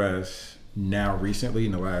stress now recently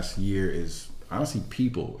in the last year is honestly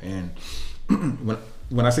people. And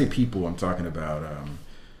when I say people, I'm talking about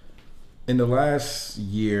in the last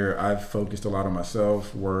year, I've focused a lot on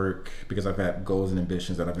myself, work, because I've had goals and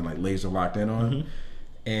ambitions that I've been like laser locked in on. Mm-hmm.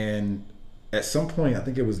 And at some point, I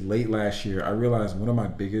think it was late last year, I realized one of my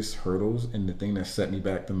biggest hurdles and the thing that set me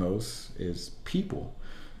back the most is people.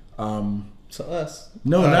 So us.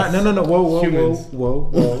 No. Whoa.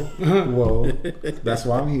 That's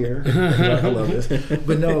why I'm here. I love this.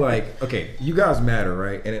 But no, like, okay, you guys matter,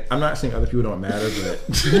 right? And I'm not saying other people don't matter, but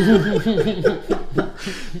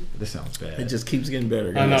this sounds bad. It just keeps getting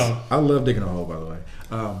better, guys. I know. I love digging a hole, by the way.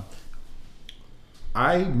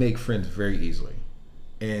 I make friends very easily,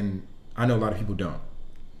 and I know a lot of people don't.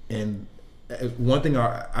 And one thing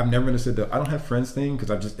I've never understood I don't have friends thing,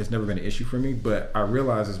 because it's never been an issue for me. But I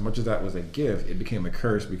realized as much as that was a gift, it became a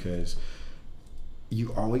curse, because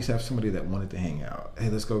you always have somebody that wanted to hang out. Hey,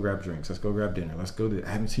 let's go grab drinks. Let's go grab dinner. Let's go to. I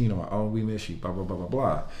haven't seen you in a while. Oh, we miss you. Blah blah blah blah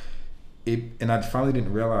blah. And I finally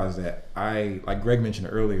didn't realize that like Greg mentioned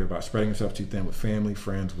earlier about spreading yourself too thin with family,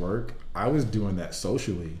 friends, work. I was doing that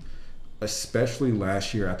socially, especially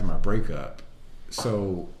last year after my breakup.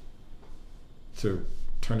 So to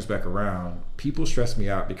turn this back around, people stress me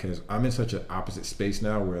out because I'm in such an opposite space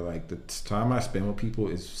now where like the time I spend with people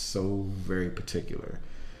is so very particular.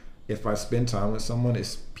 if I spend time with someone,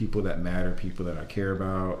 it's people that matter, people that I care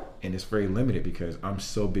about, and it's very limited because I'm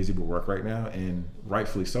so busy with work right now, and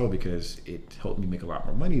rightfully so because it helped me make a lot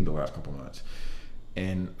more money in the last couple months.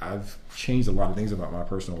 And I've changed a lot of things about my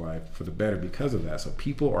personal life for the better because of that. So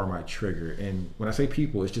people are my trigger. And when I say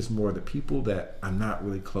people, it's just more the people that I'm not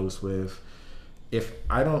really close with. If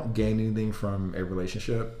I don't gain anything from a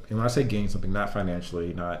relationship, and when I say gain something, not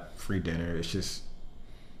financially, not free dinner, it's just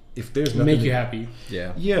if there's nothing make you happy.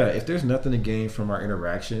 Yeah. Yeah, if there's nothing to gain from our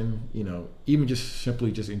interaction, you know, even just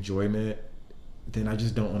simply just enjoyment, then I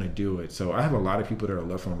just don't want to do it. So I have a lot of people that are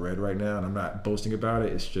left on red right now, and I'm not boasting about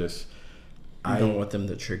it. It's just I don't want them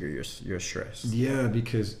to trigger your stress. Yeah,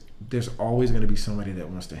 because there's always going to be somebody that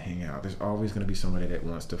wants to hang out. There's always going to be somebody that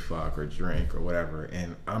wants to fuck or drink or whatever.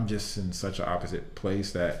 And I'm just in such an opposite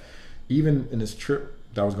place that even in this trip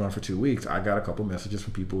that I was going for 2 weeks, I got a couple messages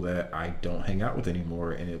from people that I don't hang out with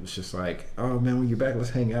anymore. And it was just like, oh man, when you're back,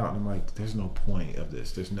 let's hang out. And I'm like, there's no point of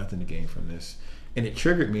this. There's nothing to gain from this. And it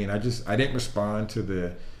triggered me. And I didn't respond to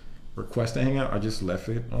the request to hang out. I just left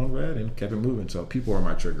it on red and kept it moving. So people are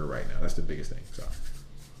my trigger right now. That's the biggest thing. So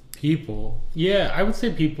People, yeah, I would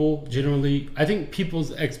say people generally. I think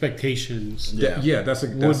people's expectations, would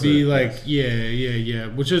be like, yeah,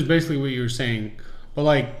 which is basically what you were saying. But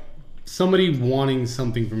like somebody wanting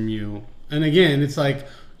something from you, and again, it's like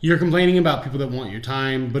you're complaining about people that want your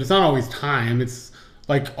time, but it's not always time. It's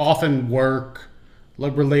like often work.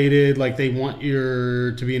 Like related, like they want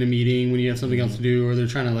to be in a meeting when you have something else to do, or they're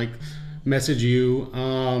trying to like message you.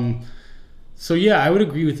 So yeah, I would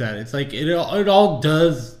agree with that. It's like it all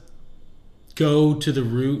does go to the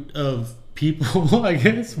root of people, I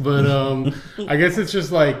guess. But I guess it's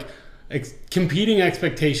just like competing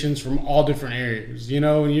expectations from all different areas, you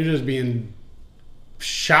know, and you're just being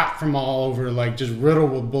shot from all over, like just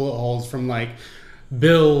riddled with bullet holes from like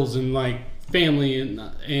bills and like family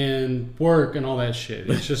and work and all that shit.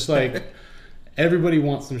 It's just like everybody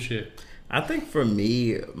wants some shit. I think for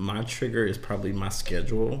me, my trigger is probably my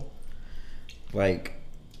schedule. Like,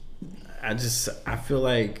 I feel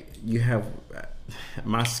like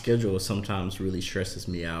my schedule sometimes really stresses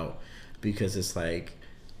me out because it's like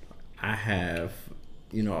I have,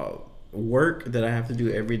 you know, work that I have to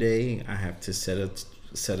do every day. I have to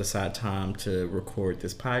set aside time to record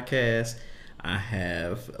this podcast. I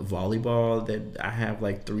have volleyball that I have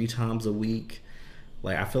like 3 times a week.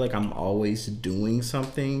 Like, I feel like I'm always doing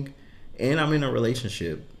something, and I'm in a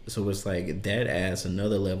relationship. So it's like that adds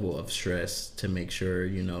another level of stress to make sure,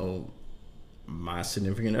 you know, my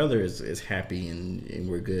significant other is happy and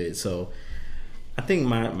we're good. So I think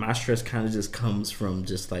my stress kind of just comes from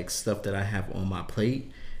just like stuff that I have on my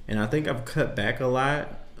plate. And I think I've cut back a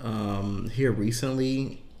lot here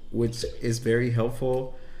recently, which is very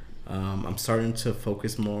helpful. I'm starting to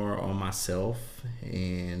focus more on myself,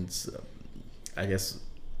 and I guess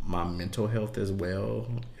my mental health as well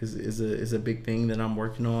is a big thing that I'm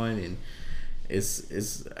working on, and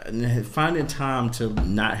it's finding time to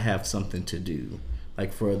not have something to do.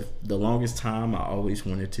 Like for the longest time, I always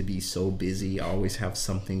wanted to be so busy. I always have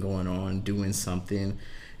something going on, doing something,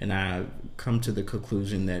 and I come to the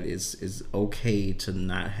conclusion that it's okay to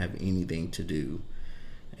not have anything to do.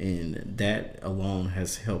 And that alone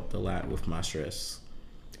has helped a lot with my stress,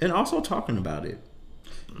 and also talking about it.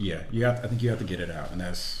 Yeah, I think you have to get it out, and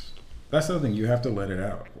that's the other thing. You have to let it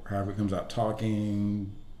out. However it comes out,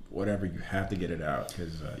 talking, whatever, you have to get it out.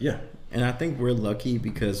 Because And I think we're lucky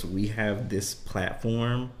because we have this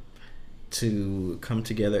platform to come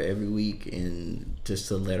together every week and just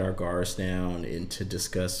to let our guards down and to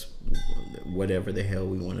discuss whatever the hell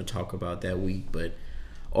we want to talk about that week. But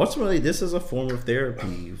ultimately, this is a form of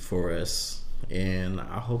therapy for us, and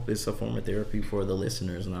I hope it's a form of therapy for the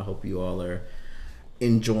listeners, and I hope you all are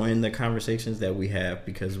enjoying the conversations that we have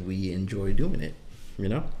because we enjoy doing it, you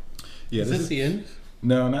know? Yeah, is this the end?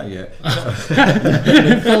 No, not yet.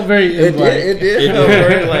 It felt very it did feel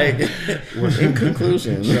very like in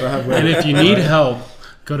conclusion. And if you need help,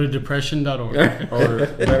 go to depression.org or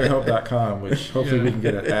betterhelp.com, which hopefully we can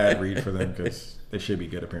get an ad read for them because they should be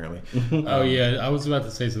good apparently. Oh yeah, I was about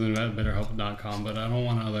to say something about betterhelp.com, but I don't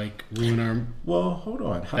want to like ruin our Well, hold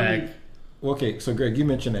on. Okay, so Greg, you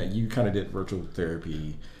mentioned that you kind of did virtual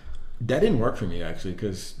therapy. That didn't work for me actually,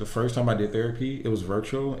 because the first time I did therapy, it was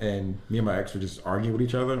virtual, and me and my ex were just arguing with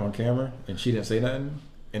each other on camera, and she didn't say nothing,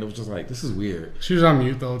 and it was just like, this is weird. She was on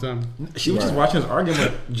mute the whole time. She was just watching us argue,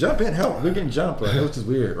 like, jump in, help, we're getting jumped. Like, it was just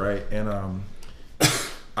weird, right? And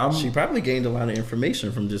she probably gained a lot of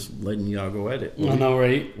information from just letting y'all go at it. I know,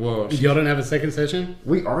 right? Well, y'all didn't have a second session?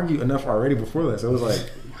 We argued enough already before that, so it was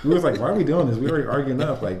like, we was like, why are we doing this? We already argued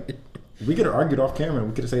enough, like. We could have argued off camera.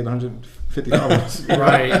 We could have saved $150.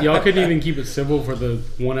 Right. Y'all couldn't even keep it civil for the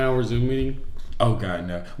 1 hour Zoom meeting. Oh God,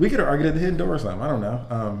 no. We could have argued at the Hidden Door or something. I don't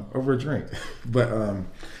know. Over a drink. But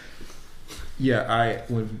yeah,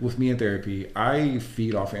 with me in therapy, I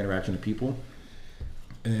feed off of interaction with people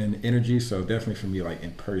and energy. So definitely for me, like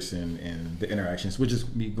in person and the interactions, which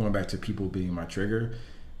is me going back to people being my trigger,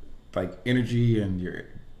 like energy and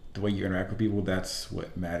the way you interact with people, that's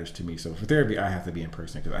what matters to me. So for therapy, I have to be in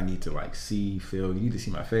person because I need to like see, feel. You need to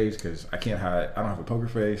see my face because I can't hide. I don't have a poker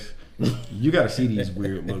face. You got to see these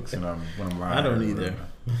weird looks when I'm lying. I don't either.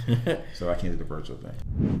 So I can't do the virtual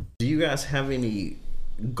thing. Do you guys have any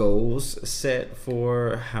goals set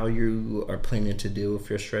for how you are planning to deal with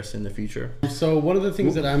your stress in the future? So one of the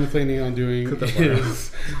things that I'm planning on doing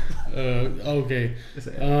is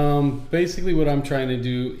basically what I'm trying to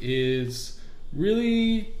do is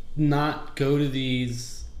really not go to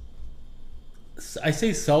these, I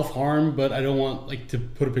say self-harm, but I don't want like to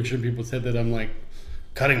put a picture in people's head that I'm like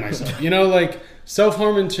cutting myself, like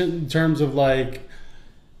self-harm in terms of like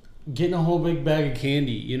getting a whole big bag of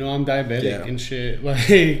candy. I'm diabetic and shit.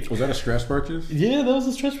 Like, was that a stress purchase? Yeah, that was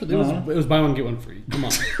a stress purchase. It was buy one get one free. Come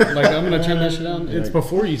on, like I'm gonna turn that shit down. It's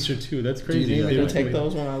before Easter too. That's crazy. Do you take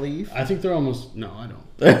those when I leave? I think they're almost. No, I don't.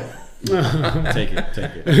 Take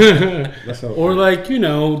it. Or like getting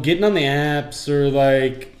on the apps or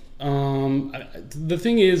like the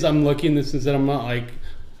thing is I'm lucky in this sense that I'm not like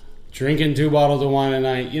drinking 2 bottles of wine a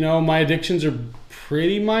night. My addictions are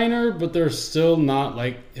pretty minor, but they're still not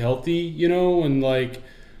like healthy, and like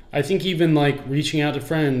I think even like reaching out to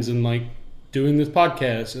friends and like doing this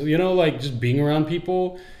podcast, like just being around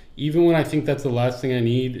people, even when I think that's the last thing I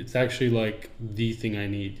need, it's actually like the thing I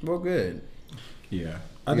need. Well, good. Yeah,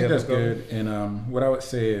 I think that's good. And what I would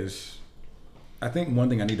say is, I think one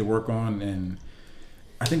thing I need to work on, and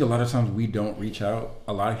I think a lot of times we don't reach out.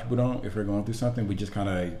 A lot of people don't. If we're going through something, we just kind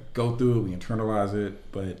of go through it, we internalize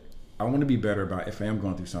it. But I want to be better about, if I am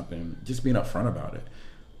going through something, just being upfront about it.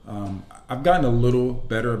 I've gotten a little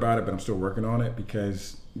better about it, but I'm still working on it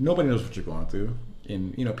because nobody knows what you're going through.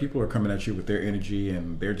 And, people are coming at you with their energy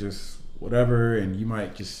and they're just whatever. And you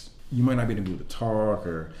might not be in the mood to talk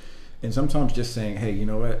and sometimes just saying, hey, you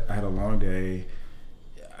know what? I had a long day.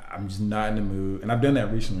 I'm just not in the mood. And I've done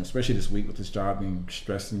that recently, especially this week with this job being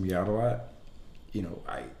stressing me out a lot.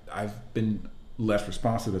 I've been less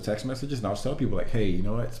responsive to text messages, and I'll tell people like, hey, you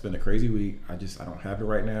know what? It's been a crazy week. I don't have it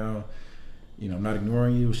right now. I'm not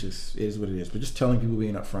ignoring you. It is what it is. But just telling people,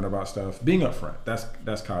 being upfront about stuff, being upfront.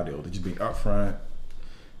 That's Kyle Deal. Just being upfront,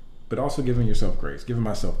 but also giving yourself grace, giving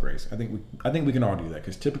myself grace. I think we can all do that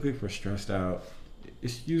because typically if we're stressed out,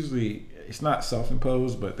 it's not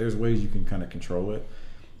self-imposed, but there's ways you can kind of control it.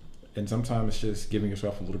 And sometimes it's just giving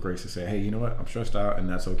yourself a little grace to say, hey, you know what? I'm stressed out and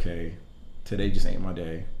that's okay. Today just ain't my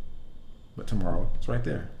day. But tomorrow, it's right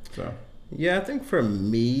there. So yeah, I think for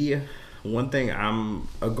me, one thing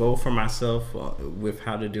a goal for myself with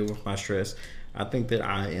how to deal with my stress, I think that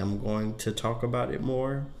I am going to talk about it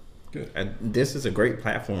more. Good. This is a great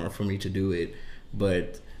platform for me to do it,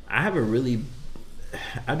 but I do a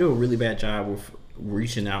really bad job with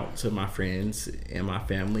reaching out to my friends and my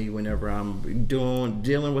family whenever I'm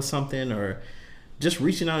dealing with something, or just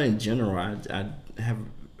reaching out in general. I have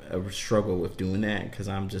a struggle with doing that because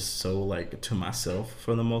I'm just so like to myself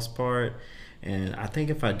for the most part. And I think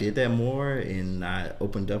if I did that more and I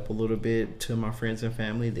opened up a little bit to my friends and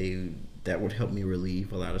family, that would help me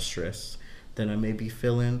relieve a lot of stress that I may be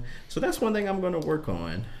feeling. So that's one thing I'm going to work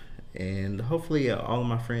on, and hopefully all of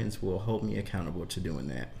my friends will hold me accountable to doing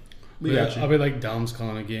that. I'll be like Dom's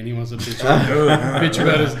calling again. He wants to bitch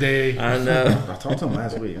about his day. I know. I talked to him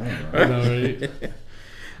last week. I know, right?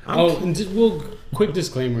 And just quick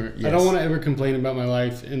disclaimer. Yes. I don't want to ever complain about my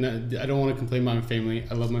life, and I don't want to complain about my family.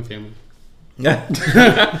 I love my family.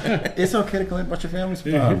 It's okay to complain about your family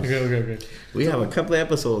sometimes. Okay. We have a couple of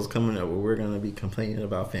episodes coming up where we're going to be complaining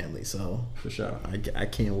about family, so for sure. I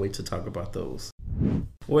can't wait to talk about those.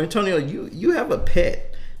 Well, Antonio, you have a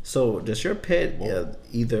pet. So does your pet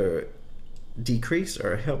either decrease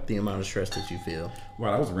or help the amount of stress that you feel?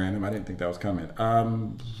 Wow, that was random. I didn't think that was coming.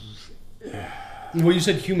 Well, you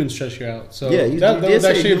said humans stress you out. So yeah, that was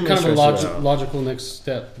actually kind of a logical next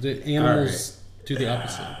step. The animals do the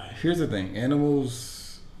opposite. Here's the thing.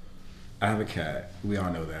 Animals, I have a cat. We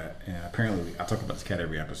all know that. And apparently, I talk about this cat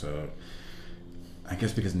every episode. I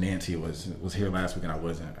guess because Nancy was here last week and I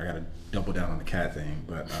wasn't. I got to double down on the cat thing.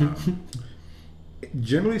 But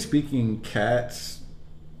generally speaking, cats...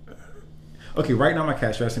 Okay, right now my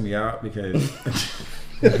cat's stressing me out because...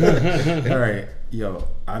 All right,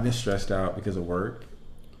 I've been stressed out because of work.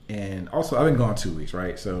 And also, I've been gone 2 weeks,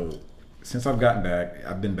 right? So since I've gotten back,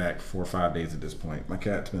 I've been back 4 or 5 days at this point. My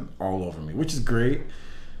cat's been all over me, which is great.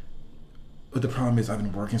 But the problem is I've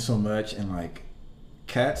been working so much, and like,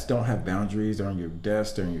 cats don't have boundaries. They're on your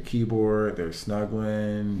desk, they're on your keyboard, they're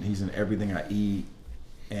snuggling. He's in everything I eat,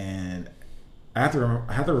 and I have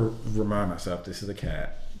to remind myself, this is a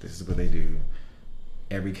cat. This is what they do.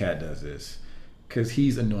 Every cat does this. Because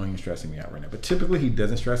he's annoying and stressing me out right now. But typically he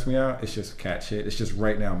doesn't stress me out. It's just cat shit. It's just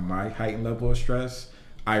right now my heightened level of stress.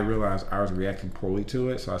 I realized I was reacting poorly to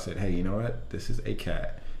it. So I said, hey, you know what? This is a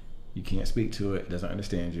cat. You can't speak to it. It doesn't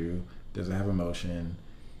understand you. Doesn't have emotion.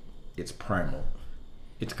 It's primal.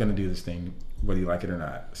 It's going to do this thing whether you like it or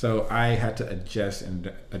not. So I had to adjust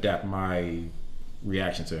and adapt my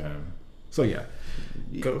reaction to him. So yeah.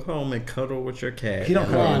 Go home and cuddle with your cat. He don't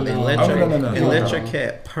cuddle. And let your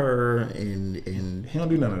cat purr and he don't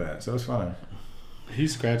do none of that, so it's fine. He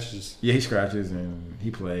scratches. Yeah, he scratches and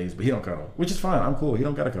he plays, but he don't cuddle, which is fine. I'm cool. He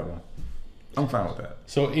don't gotta cuddle. I'm fine with that.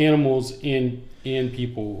 So animals and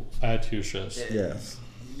people add to your stress. Yes.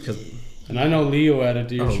 And I know Leo added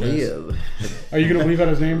to your stress. Leo. Are you gonna leave out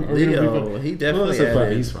his name? Or Leo, he definitely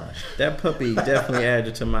added. He's fine. That puppy definitely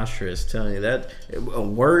added to my stress. Telling you that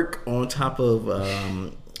work on top of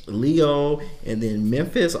Leo and then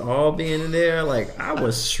Memphis all being in there. Like, I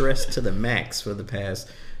was stressed to the max for the past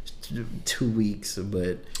 2 weeks,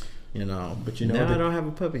 but now I don't have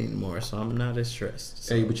a puppy anymore, so I'm not as stressed.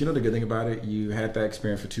 So. Hey, but you know the good thing about it, you had that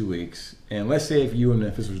experience for 2 weeks, and let's say if you and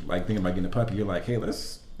Memphis was like thinking about getting a puppy, you're like, hey,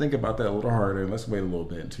 let's think about that a little harder and let's wait a little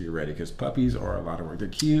bit until you're ready, because puppies are a lot of work. They're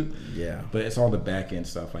cute, yeah, but it's all the back end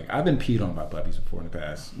stuff. Like, I've been peed on by puppies before in the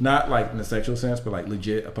past, not like in the sexual sense, but like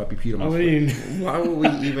legit a puppy peed on my foot. Why would we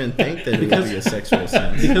even think that it would be a sexual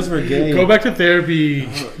sense? Because we're gay. Go back to therapy.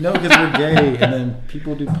 No, because we're gay, and then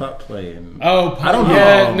people do pup play. And I don't know.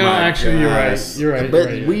 Yeah, no, actually, you're right. You're right.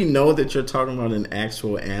 But we know that you're talking about an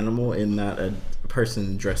actual animal and not a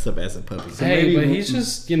person dressed up as a puppy. So but he's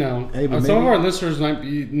just, some of our listeners might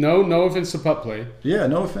be, no offense to pup play. Yeah,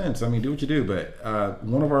 no offense. I mean, do what you do, but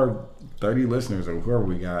one of our 30 listeners or whoever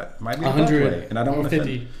we got might be a pup play, and I don't want to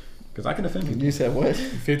 50. Because I can offend people. You said what?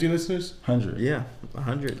 50 listeners? 100. Yeah,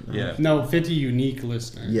 100. Yeah. No, 50 unique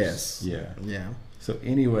listeners. Yes. Yeah. Yeah. So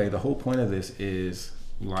anyway, the whole point of this is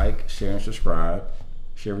like, share, and subscribe.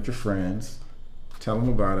 Share with your friends. Tell them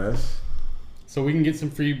about us. So we can get some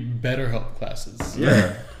free BetterHelp classes.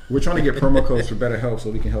 Yeah. We're trying to get promo codes for BetterHelp so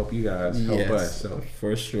we can help you guys help us. So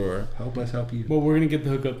for sure. Help us help you. Well, we're going to get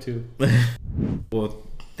the hookup too. Well,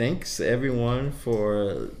 thanks everyone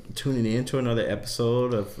for tuning in to another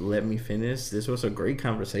episode of Let Me Finish. This was a great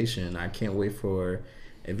conversation. I can't wait for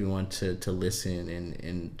everyone to listen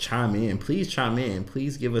and chime in. Please chime in.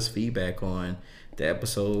 Please give us feedback on the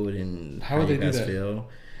episode and how you guys feel.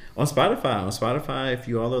 On Spotify, if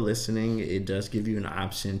you all are listening, it does give you an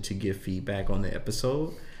option to give feedback on the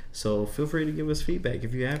episode. So feel free to give us feedback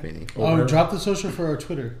if you have any. Drop the social for our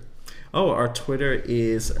Twitter. Our Twitter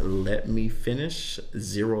is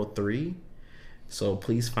LetMeFinish03. So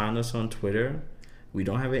please find us on Twitter. We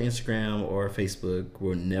don't have an Instagram or a Facebook.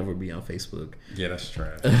 We'll never be on Facebook. Yeah, that's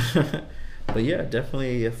trash. But yeah,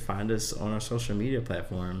 definitely find us on our social media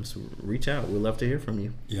platforms. Reach out. We'd love to hear from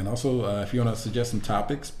you. Yeah, and also if you want to suggest some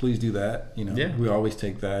topics, please do that. We always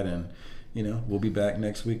take that, and we'll be back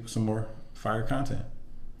next week with some more fire content.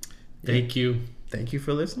 Thank you. Thank you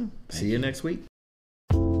for listening. See you next week.